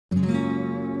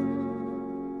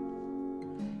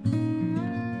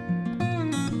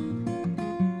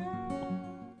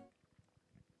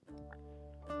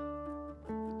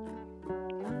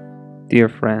Dear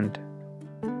friend,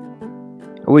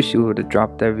 I wish you would have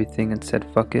dropped everything and said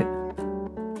fuck it.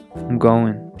 I'm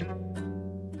going.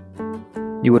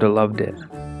 You would have loved it.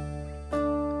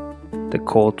 The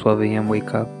cold 12 a.m.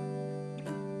 wake up,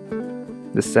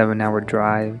 the 7-hour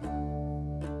drive,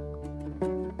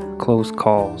 close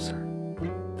calls,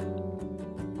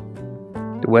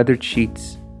 the weathered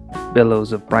sheets,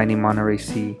 billows of briny Monterey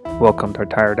Sea welcomed our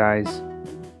tired eyes,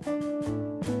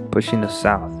 pushing us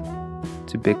south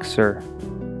to Bigsur.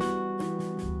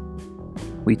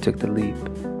 We took the leap.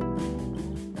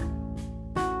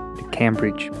 The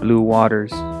Cambridge blue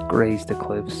waters grazed the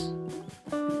cliffs.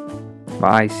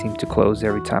 My eyes seem to close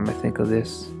every time I think of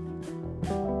this.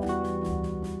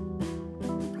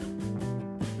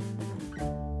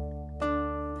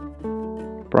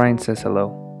 Brian says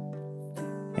hello,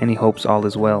 and he hopes all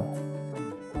is well.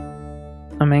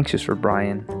 I'm anxious for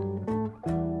Brian.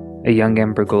 A young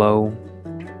ember glow.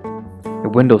 The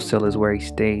windowsill is where he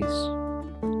stays,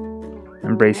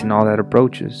 embracing all that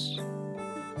approaches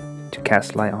to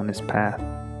cast light on his path.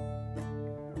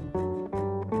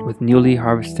 With newly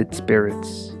harvested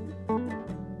spirits,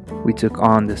 we took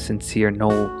on the sincere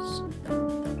knolls.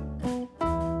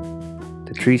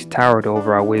 The trees towered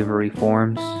over our wavery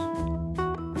forms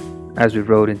as we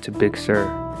rode into Bigsur.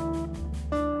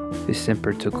 His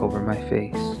simper took over my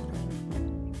face.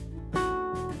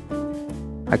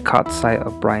 I caught sight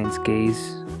of Brian's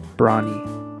gaze, brawny,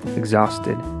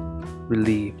 exhausted,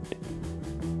 relieved.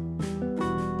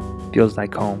 Feels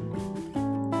like home,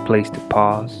 place to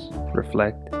pause,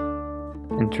 reflect,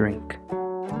 and drink.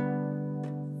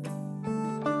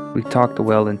 We talked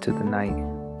well into the night.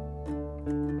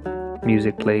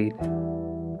 Music played,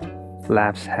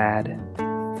 laughs had,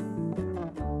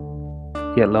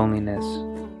 yet loneliness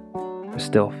was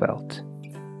still felt.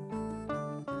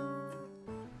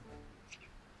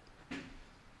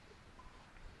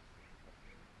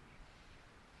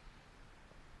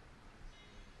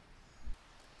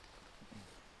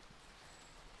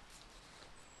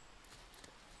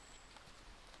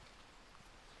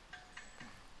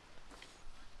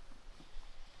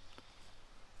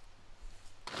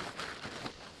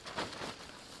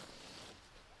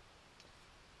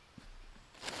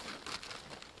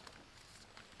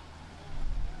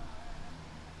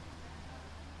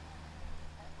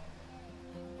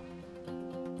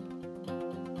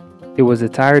 It was a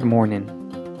tired morning,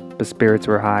 but spirits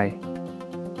were high.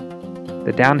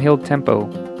 The downhill tempo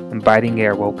and biting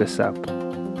air woke us up.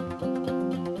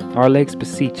 Our legs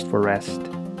beseeched for rest,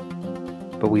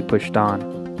 but we pushed on.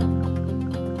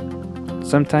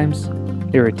 Sometimes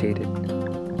irritated,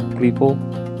 gleeful,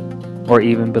 or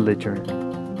even belligerent.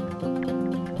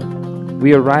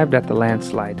 We arrived at the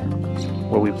Landslide,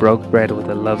 where we broke bread with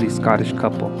a lovely Scottish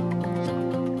couple.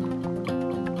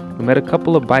 We met a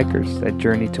couple of bikers that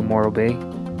journeyed to Morro Bay,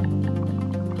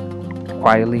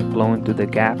 quietly blowing through the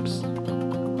gaps.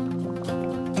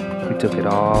 We took it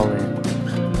all in.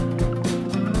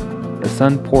 The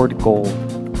sun poured gold.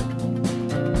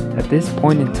 At this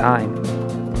point in time,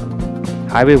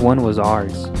 Highway 1 was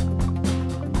ours.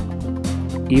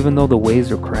 Even though the waves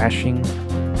were crashing,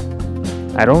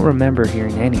 I don't remember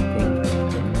hearing anything.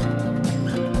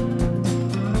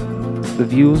 The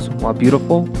views, while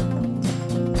beautiful,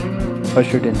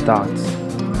 ushered in thoughts.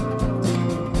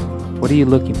 What are you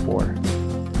looking for?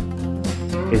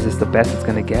 Is this the best it's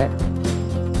gonna get?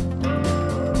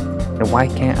 Then why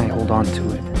can't I hold on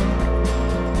to it?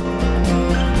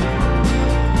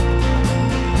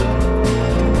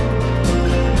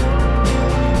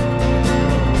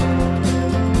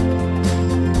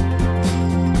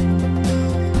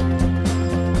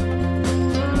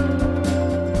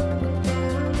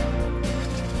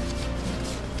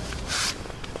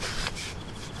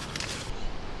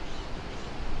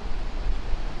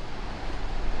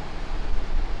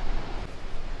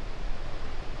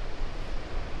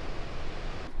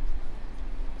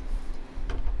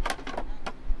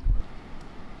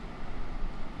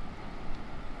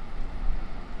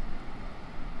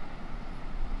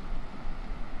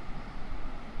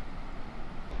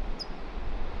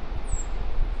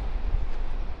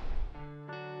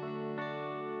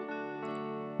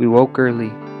 We woke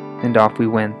early, and off we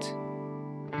went.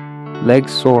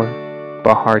 Legs sore,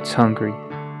 but hearts hungry.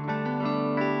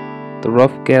 The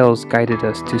rough gales guided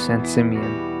us to San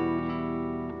Simeon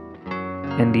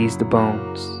and eased the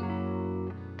bones.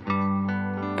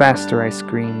 Faster, I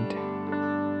screamed,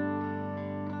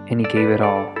 and he gave it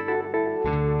all.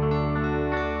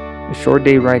 A short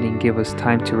day riding gave us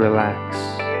time to relax,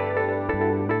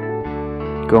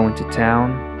 go into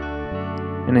town,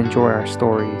 and enjoy our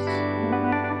stories.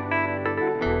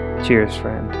 Cheers,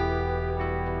 friend.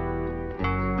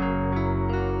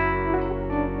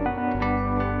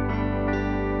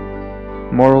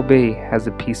 Morro Bay has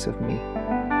a piece of me,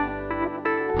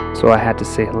 so I had to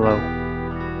say hello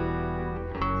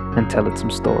and tell it some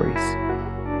stories.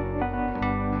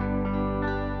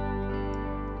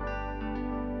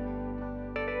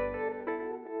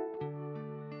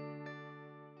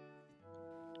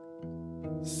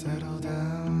 Settle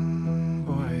down,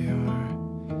 boy,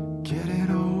 you're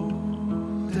getting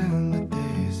old, and the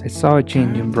days I saw a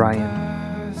change in Brian,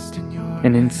 past in your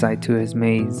an insight to his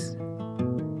maze,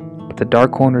 but the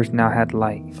dark corners now had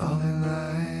light, falling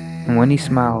line and when he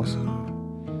smiles,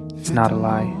 it's not a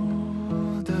lie.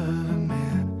 of a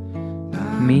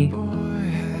man, Me,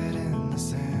 head in the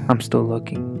sand I'm still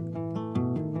looking.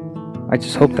 I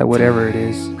just hope that whatever it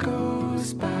is,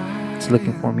 goes by. it's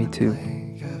looking for me too.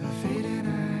 Think of a fading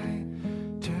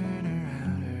eye, turn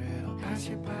around or it'll pass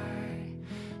you by,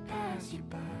 pass you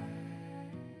by.